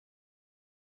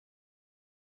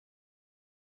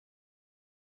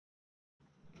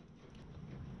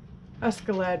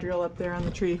escaladrial up there on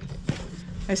the tree.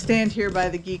 I stand here by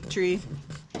the geek tree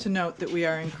to note that we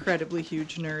are incredibly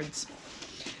huge nerds.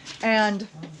 And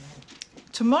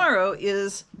tomorrow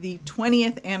is the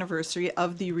 20th anniversary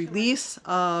of the release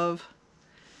of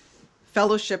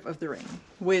Fellowship of the Ring,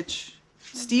 which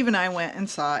Steve and I went and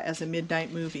saw as a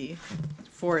midnight movie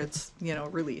for its,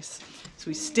 release. So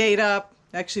we stayed up.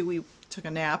 Actually, we took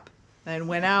a nap and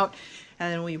went out,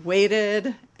 and then we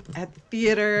waited at the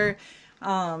theater.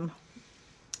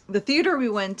 The theater we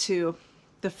went to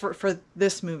for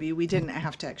this movie, we didn't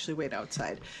have to actually wait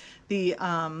outside. If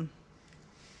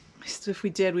we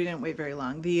did, we didn't wait very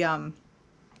long. The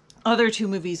other two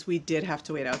movies, we did have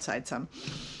to wait outside some.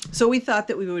 So we thought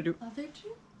that we would... Other two?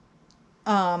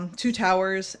 Two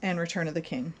Towers and Return of the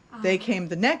King. They came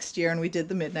the next year, and we did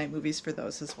the midnight movies for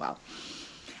those as well.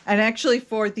 And actually,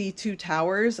 for the Two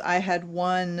Towers, I had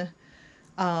won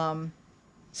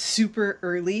super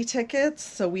early tickets,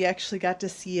 so we actually got to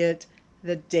see it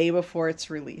the day before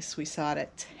its release. We saw it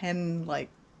at 10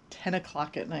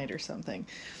 o'clock at night or something.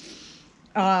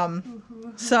 So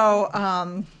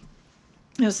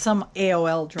it was some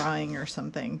AOL drawing or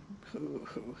something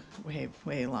way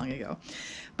long ago.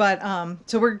 But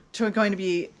so we're going to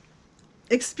be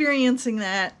experiencing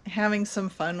that, having some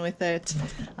fun with it.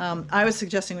 I was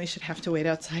suggesting we should have to wait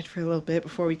outside for a little bit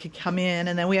before we could come in,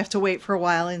 and then we have to wait for a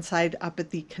while inside up at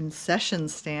the concession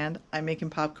stand. I'm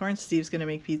making popcorn, Steve's going to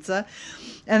make pizza,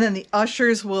 and then the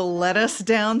ushers will let us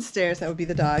downstairs. That would be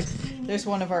the dogs. There's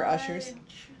one of our ushers.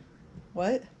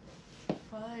 What?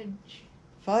 Fudge.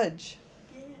 Fudge?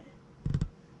 Yeah.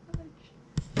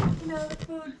 Fudge. No,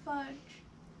 food fudge.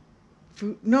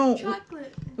 Food? No.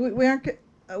 Chocolate. We aren't...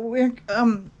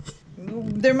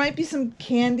 there might be some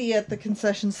candy at the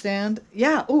concession stand.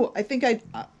 Yeah. Oh, I think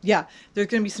yeah, there's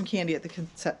going to be some candy at the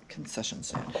concession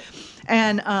stand.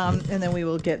 And then we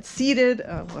will get seated.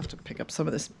 We'll have to pick up some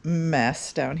of this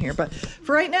mess down here. But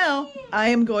for right now, I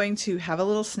am going to have a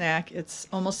little snack. It's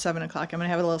almost 7 o'clock. I'm going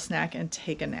to have a little snack and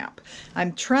take a nap.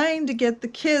 I'm trying to get the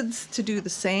kids to do the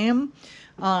same.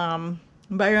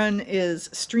 Byron is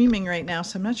streaming right now,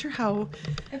 so I'm not sure how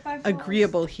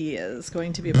agreeable he is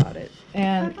going to be about it.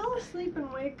 And if I fall asleep and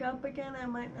wake up again, I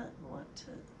might not want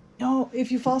to. No,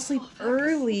 if you fall asleep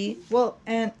early,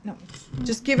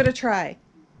 just give it a try.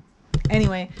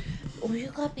 Anyway,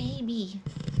 wake up, baby.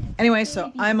 Anyway,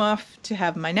 so I'm off to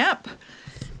have my nap.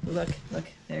 Look,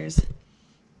 there's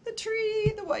the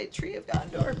tree, the white tree of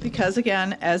Gondor. Because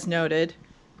again, as noted,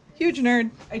 huge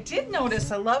nerd. I did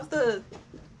notice, I love the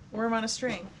worm on a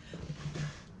string.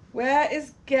 Where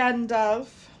is Gandalf?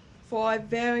 For I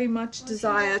very much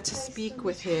desire to speak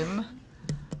with him.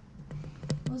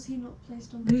 Was he not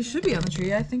placed on the tree? He should be on the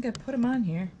tree. I think I put him on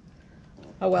here.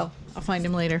 Oh well, I'll find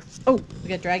him later. Oh, we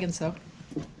got dragons though.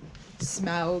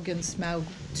 Smaug and Smaug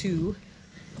 2.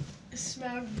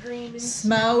 Smaug green and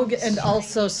Smaug and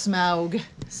also Smaug.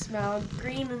 Smaug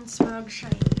green and Smaug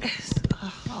shiny.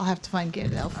 I'll have to find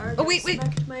Gandalf. Oh wait. My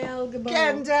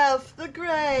Gandalf the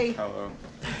Grey. Hello.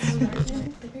 I'm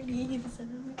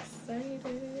excited.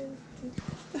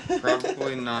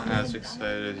 Probably not as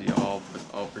excited as y'all, but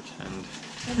I'll pretend.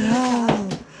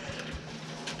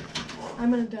 I'm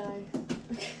gonna die.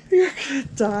 You're gonna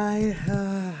die.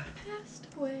 Passed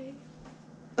away.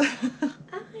 I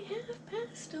have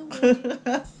passed away.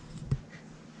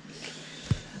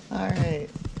 Alright.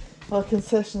 Well,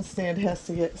 concession stand has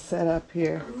to get set up I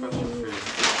here. have a question for you.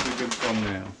 It's a good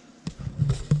thumbnail.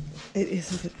 It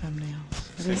is a good thumbnail.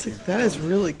 Thank you. That is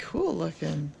really cool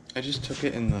looking. I just took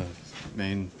it in the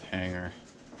main hangar.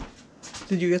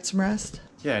 Did you get some rest?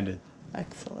 Yeah, I did.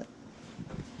 Excellent.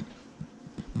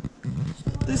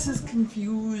 This is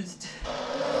confused.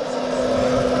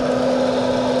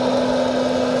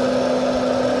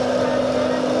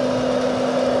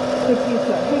 The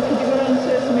pizza. Hey, could you go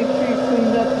downstairs and make sure you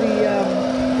cleaned up the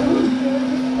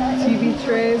TV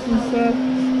trays and stuff?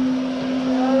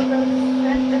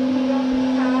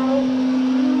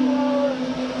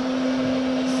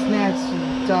 Snacks for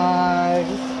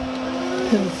dogs,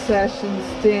 concession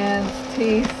stands,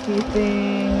 tasty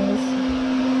things.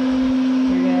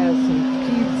 We're gonna have some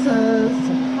pizzas,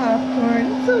 some popcorn.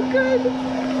 It's so good.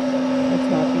 That's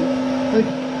happy. Look,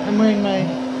 I'm wearing my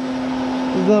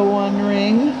The One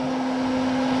Ring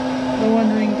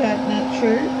catnip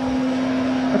shirt.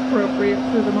 Appropriate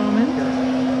for the moment.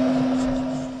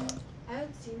 I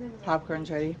haven't seen them.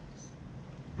 Popcorn's ready.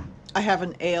 I have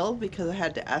an ale because I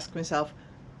had to ask myself,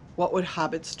 what would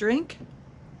hobbits drink?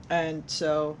 And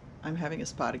so I'm having a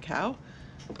spotted cow.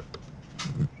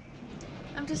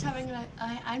 I'm just having a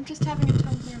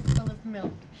tumbler full of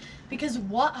milk. Because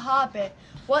what hobbit,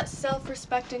 what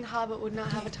self-respecting hobbit would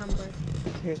not have a tumbler?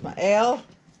 Here's my ale.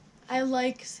 I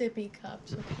like sippy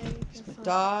cups, okay? Here's my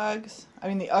dogs. I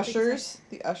mean, the ushers.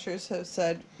 The ushers have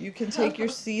said, you can take your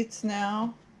seats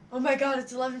now. Oh my god,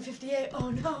 it's 11:58.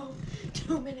 Oh no.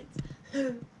 2 minutes.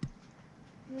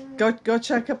 Go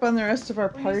check up on the rest of our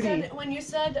party. When you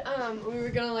said we were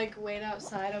gonna like wait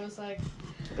outside, I was like,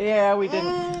 Yeah, we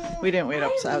didn't wait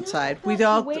up outside. We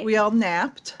all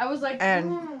napped. I was like, And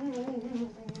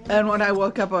when I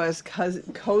woke up, I was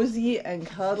cozy and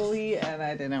cuddly, and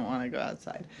I didn't want to go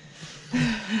outside.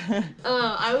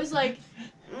 I was like,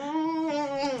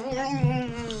 I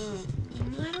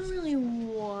don't really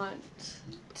want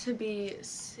to be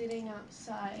sitting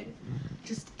outside,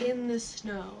 just in the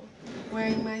snow,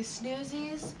 wearing my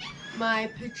snoozies, my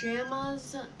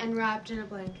pajamas, and wrapped in a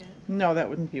blanket. No, that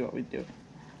wouldn't be what we'd do.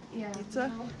 Yeah. Pizza?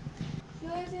 No.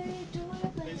 You're very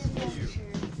adorable,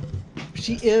 adventure.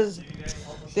 She is.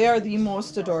 They are the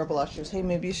most adorable ushers. Hey,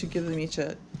 maybe you should give them each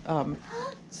a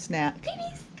snack.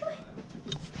 Babies, come on.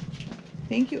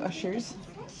 Thank you, ushers.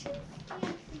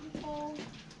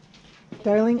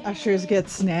 Darling ushers get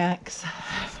snacks.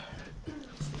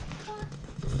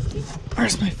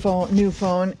 Where's my phone? New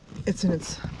phone. It's in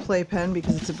its playpen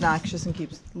because it's obnoxious and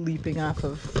keeps leaping off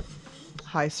of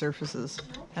high surfaces.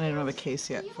 And I don't have a case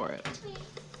yet for it.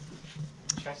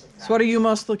 So what are you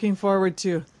most looking forward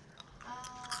to?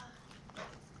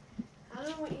 I don't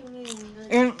know what you mean.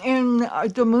 In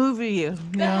the movie, you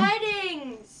know?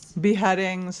 Beheadings!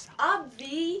 Beheadings.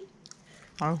 Obvi.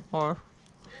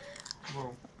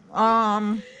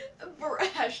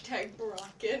 Hashtag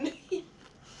Brocken.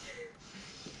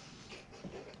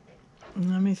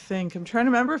 Let me think. I'm trying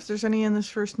to remember if there's any in this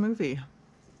first movie.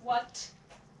 What?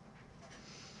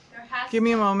 There has Give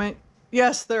me a moment.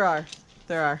 Yes, there are.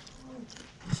 There are.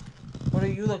 What are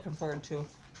you looking forward to?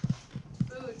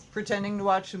 food. Pretending to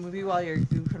watch a movie while you're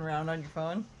goofing around on your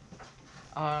phone?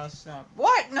 Stop.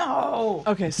 What? No!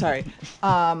 Okay, sorry.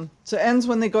 So it ends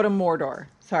when they go to Mordor.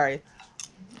 Sorry.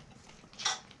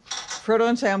 Frodo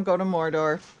and Sam go to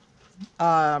Mordor.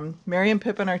 Merry and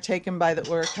Pippin are taken by the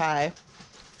Uruk-hai.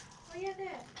 Oh, yeah,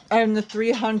 there. And the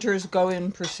three hunters go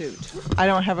in pursuit. I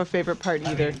don't have a favorite part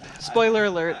either. Spoiler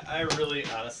alert. I really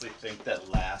honestly think that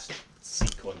last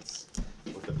sequence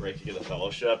with the breaking of the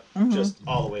fellowship, just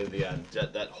all the way to the end,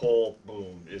 that whole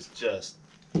boom is just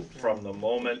from the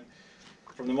moment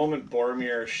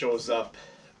Boromir shows up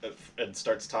and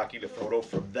starts talking to Frodo,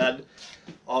 from then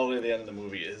all the way to the end of the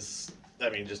movie is, I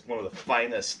mean, just one of the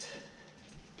finest.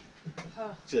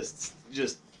 Just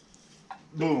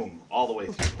boom all the way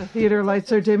through. The theater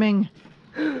lights are dimming.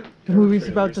 The movie's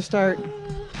about to start.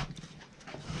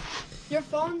 Your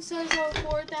phone says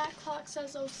 04, that clock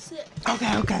says 06.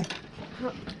 Okay.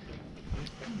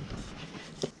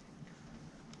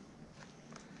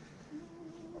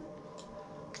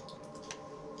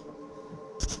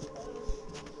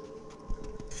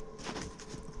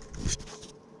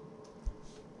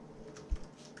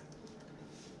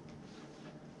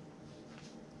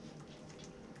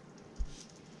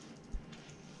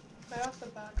 Right off the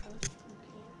back of the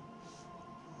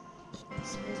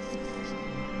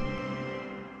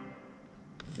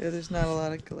Yeah, there's not a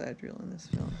lot of Galadriel in this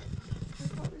film.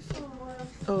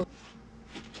 Oh.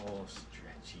 Oh,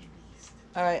 stretchy beast.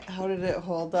 All right, how did it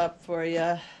hold up for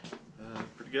you?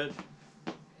 Pretty good.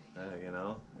 You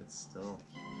know, it's still.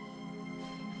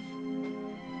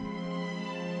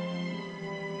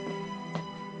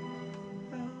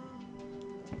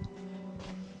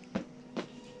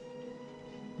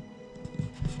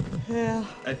 Yeah.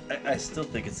 I still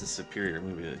think it's a superior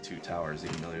movie to The Two Towers,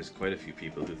 even though there's quite a few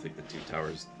people who think The Two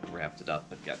Towers wrapped it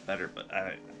up and got better. But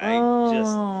I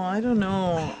don't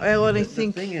know. The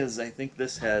thing is, I think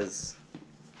this has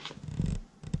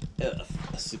a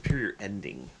superior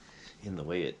ending in the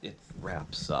way it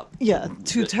wraps up. Yeah,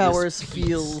 Two This Towers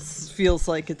piece- feels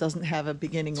like it doesn't have a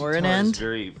beginning or an Towers end.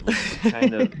 Very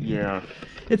kind of yeah.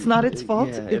 It's not its fault.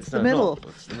 Yeah, it's the not- middle. No,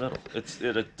 it's the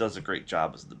middle. It does a great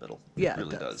job as the middle. Yeah, it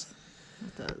really does.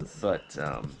 It does. But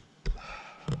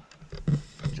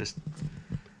just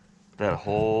that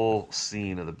whole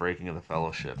scene of the breaking of the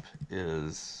fellowship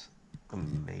is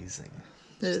amazing.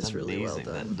 It Just is really well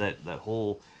amazing. done. That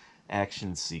whole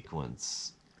action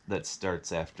sequence that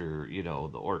starts after, you know,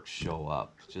 the orcs show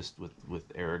up, just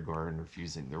with Aragorn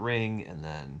refusing the ring, and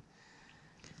then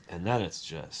it's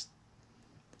just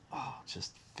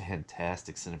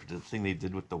fantastic. The thing they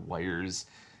did with the wires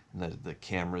and the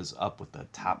cameras up with the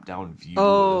top down view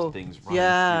of things running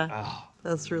yeah. through. Oh,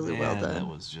 That's really well man, done. That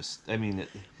was just, I mean,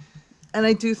 And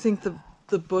I do think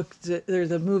the book or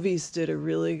the movies did a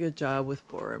really good job with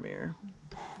Boromir.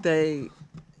 They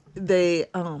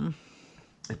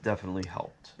It definitely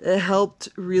helped. it helped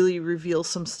really reveal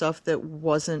some stuff that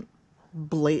wasn't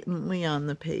blatantly on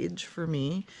the page for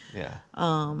me. Yeah.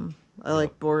 I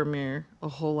like Boromir a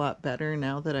whole lot better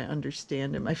now that I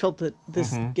understand him. I felt that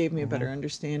this gave me a better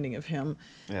understanding of him.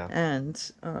 Yeah. And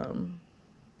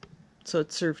so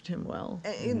it served him well.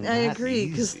 And I Not agree,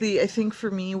 because easy. I think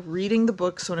for me, reading the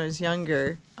books when I was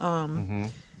younger,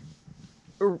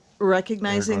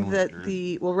 recognizing Aragorn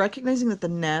that was recognizing that the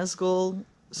Nazgul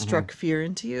struck fear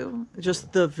into you,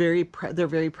 just the their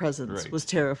very presence Right. was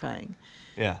terrifying.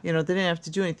 Yeah. You know, they didn't have to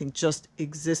do anything, just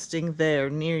existing there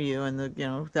near you, and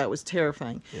that was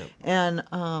terrifying. Yep. And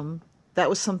that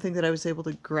was something that I was able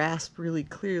to grasp really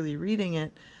clearly reading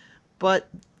it, but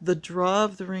the draw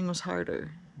of the ring was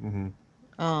harder.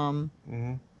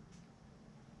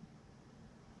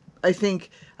 I think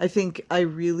I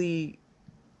really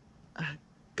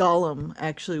Gollum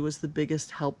actually was the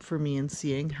biggest help for me in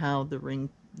seeing how the ring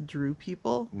drew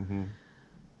people. I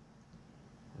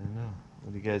know.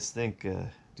 What do you guys think?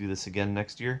 Do this again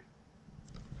next year?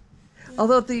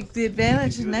 Although the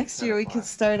advantage do it at next 10 year we o'clock. could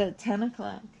start at 10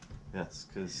 o'clock. Yes,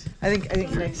 because I think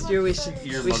next year we should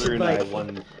your we mother should and I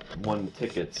like won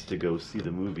tickets to go see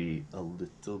the movie a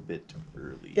little bit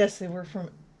early. yes, they were from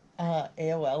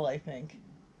AOL, I think.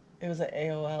 It was an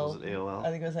AOL. Was it AOL?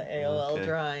 I think it was an AOL Okay.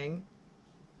 drawing.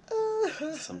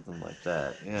 Something like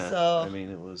that. Yeah. So, I mean,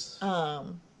 it was.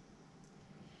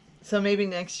 So maybe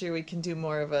next year we can do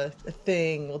more of a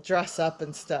thing. We'll dress up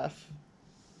and stuff.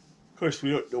 Of course,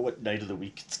 we don't know what night of the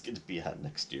week it's going to be on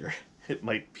next year. It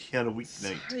might be on a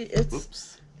weeknight. Sorry,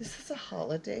 Whoops. this is a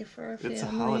holiday for our family. It's a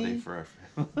holiday for our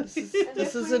family.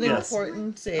 This is an Yes.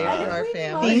 important day Uh, for our Pretty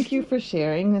family. much. Thank you for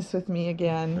sharing this with me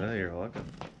again. Oh, you're welcome.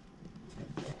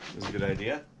 It was a good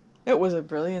idea. It was a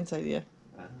brilliant idea.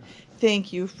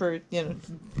 Thank you for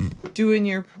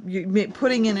doing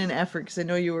putting in an effort, because I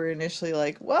know you were initially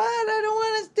like, what? I don't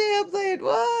want to stay up late.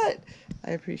 What?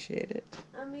 I appreciate it.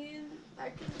 I mean, I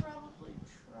can probably